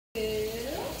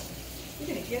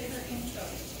Get her info.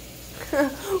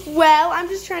 Well, I'm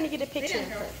just trying to get a picture of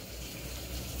her.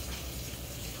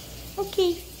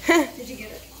 Okay. Did you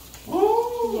get it?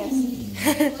 Oh. Yes.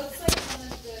 It looks like one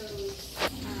of those.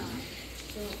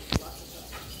 Lots of stuff.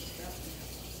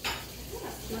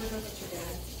 You want to go get your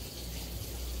dad?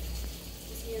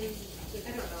 Is he in? I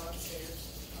don't know upstairs.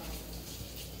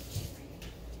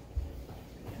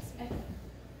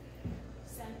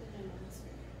 Send an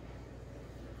announcement.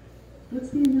 What's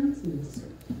the announcement?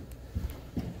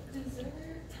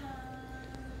 Dessert time.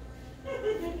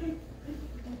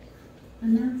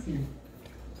 Announcement.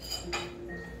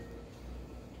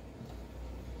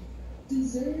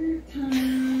 Dessert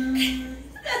time.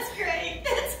 That's great.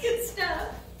 That's good stuff.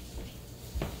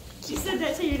 You said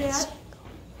that to your dad?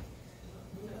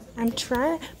 I'm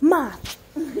trying. Mom.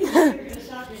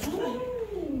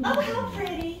 Oh, how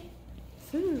pretty.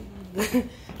 Ooh.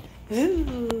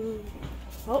 Ooh.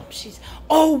 Oh, she's.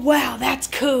 Oh, wow, that's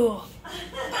cool.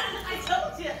 I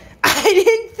told you. I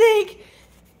didn't think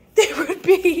there would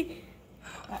be.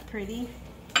 That pretty?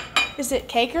 Is it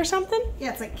cake or something?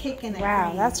 Yeah, it's like cake in there.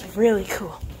 Wow, that's really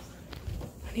cool.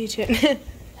 I need to.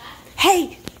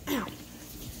 Hey! Ow.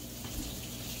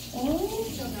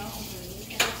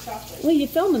 What are you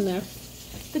filming there?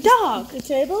 The dog. The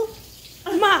table?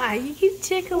 My, you keep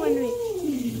tickling me.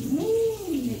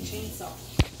 Chainsaw.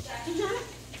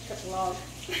 Cut the log.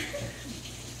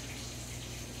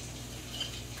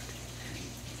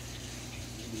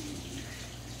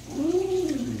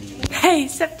 Hey,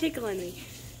 stop tickling me.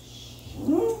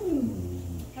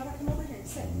 How about come over here and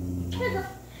sit? Come here, girl.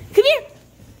 Come here.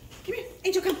 Come here.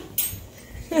 Angel, come.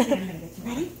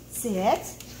 Ready? Sit.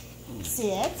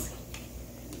 Sit.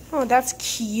 Oh, that's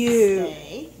cute.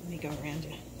 Stay. Let me go around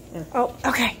you. Oh,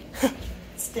 okay.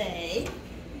 Stay.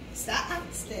 Stop.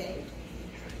 Stay.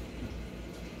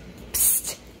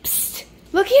 Psst, psst.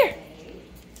 Look here.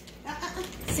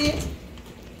 Sit.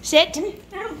 Sit.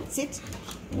 Sit.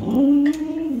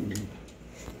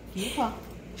 Beautiful.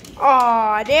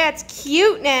 Aw, that's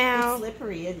cute It's now.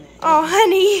 slippery, isn't it? Oh,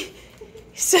 honey.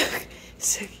 So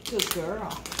Good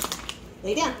girl.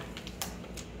 Lay down.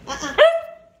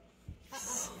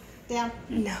 Down.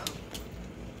 No.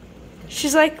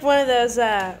 She's like one of those,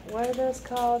 what are those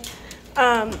called?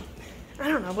 I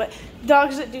don't know, what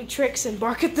dogs that do tricks and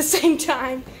bark at the same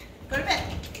time. Go to bed.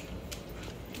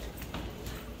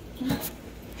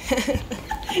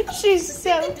 She's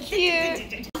so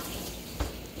cute.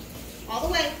 All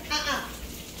the way.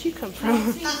 Where'd you come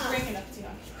from? Bring it up to you.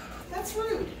 That's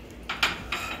rude.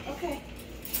 Okay.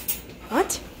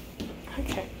 What?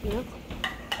 Okay, no.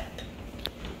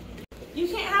 You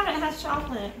can't have it. It has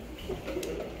chocolate.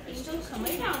 You still come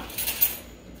lay down.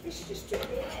 It's just too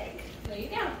big. Lay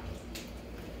down.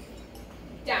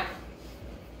 Down.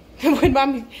 When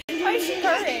mommy. Why is she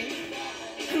purring?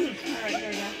 Alright,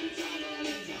 there we go.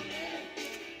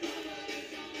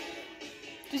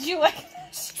 Did you like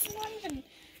that? She's not even.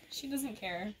 She doesn't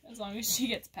care as long as she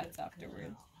gets pets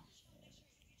afterwards.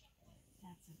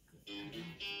 That's a good one.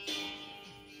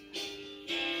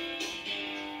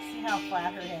 See how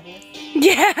flat her head is?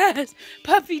 Yes,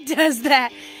 Puppy does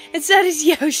that. And so does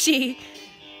Yoshi.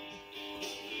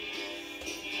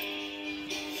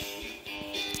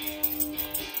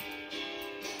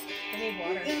 I need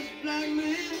water. I'm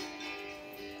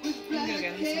gonna go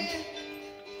get him some.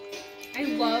 I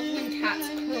love when cats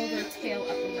curl their tail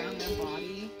up around their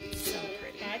body. It's so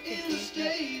pretty. Hi,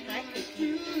 Cookie. Hi,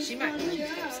 Cookie. She might want to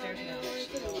just go upstairs now that she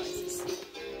realizes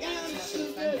there's nothing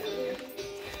fun down here.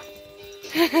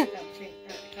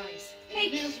 Hey,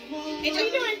 what are you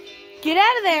doing? Get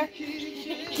out of there.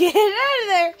 Get out of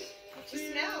there. She's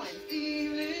smelling.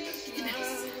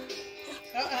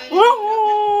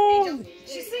 Whoa.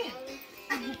 She's singing.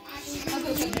 I'll go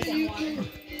get her some water.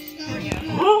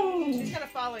 She's gonna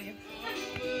follow you.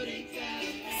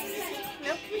 No,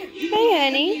 come here. Hey,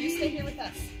 honey. You stay here with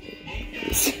us.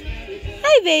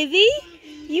 Hi, baby.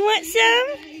 You want some?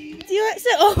 Do you want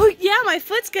some? Oh, yeah, my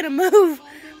foot's gonna move.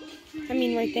 I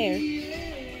mean, right there.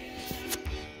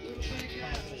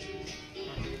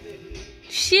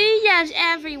 She loves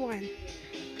everyone.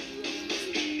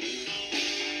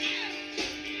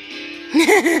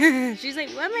 She's like,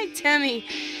 what my tummy?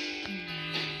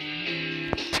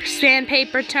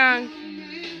 Sandpaper tongue.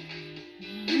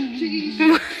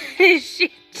 What is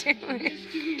she doing?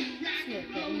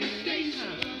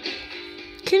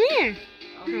 Come here.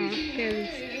 Oh, goodness.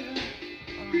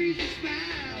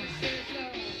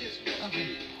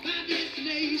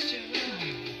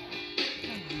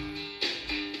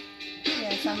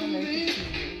 Yes, I'm allergic to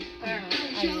you. I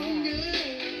am.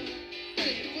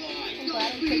 I'm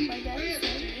glad I took my dad's.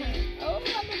 Oh,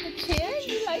 under the chair?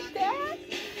 You like that?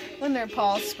 when their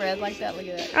paws spread like that. Look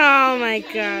at that. Oh my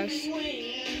gosh.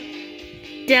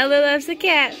 Della loves the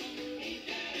cat.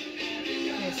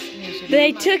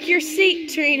 They took your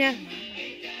seat, Trina.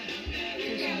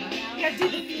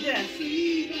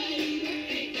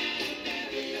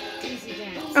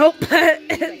 Oh.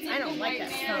 I don't like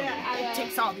that phone. It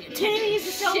takes all the attention. Maybe use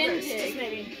the shoulders. Shindig.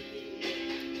 Maybe.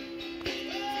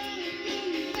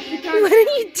 What are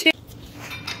you doing?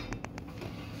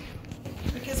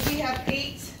 Because we have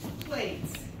 8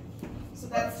 plates. So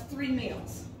that's 3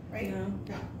 meals, right? No.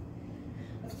 No.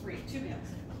 That's 3. 2 meals.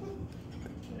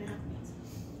 2.5 meals.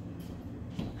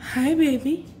 Hi,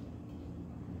 baby.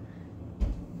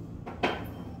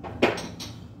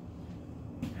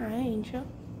 Hi, Angel.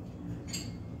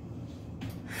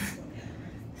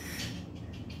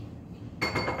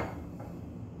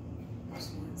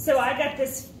 So I got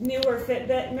this newer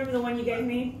Fitbit. Remember the one you gave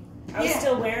me? I was Yeah.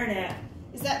 still wearing it.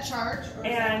 Is that charge? Or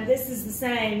is And this is the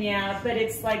same, yeah, but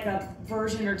it's like a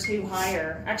version or 2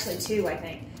 higher. Actually 2, I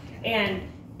think. And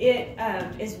it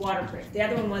is waterproof. The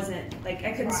other one wasn't, like,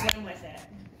 I couldn't Right. swim with it.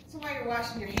 So while you're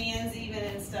washing your hands even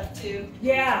and stuff too?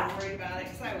 Yeah. I'm worried about it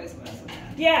because I always mess with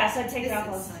that. Yeah, so I take it This off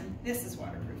all is- the time. This is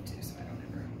waterproof too, so I don't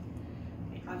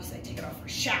ever. Obviously, I take it off for a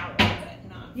shower, but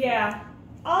not. Yeah.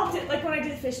 I'll do, like when I do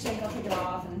the fish tank, I'll take it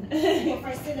off. And Well, if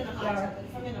I sit in a hot Yeah. tub, but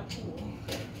if I'm in a pool.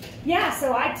 yeah,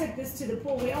 so I took this to the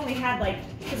pool. We only had like,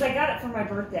 because I got it for my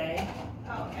birthday.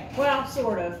 Oh, okay. Well,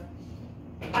 sort of.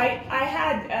 I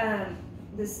had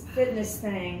this fitness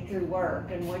thing through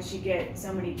work, and once you get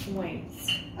so many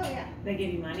points, Oh, yeah. they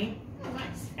give you money. Oh,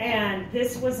 nice. And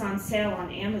this was on sale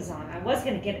on Amazon. I was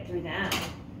gonna get it through them,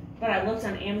 but I looked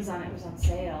on Amazon, it was on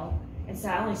sale, and so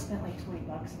I only spent like $20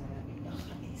 on it.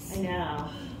 I know.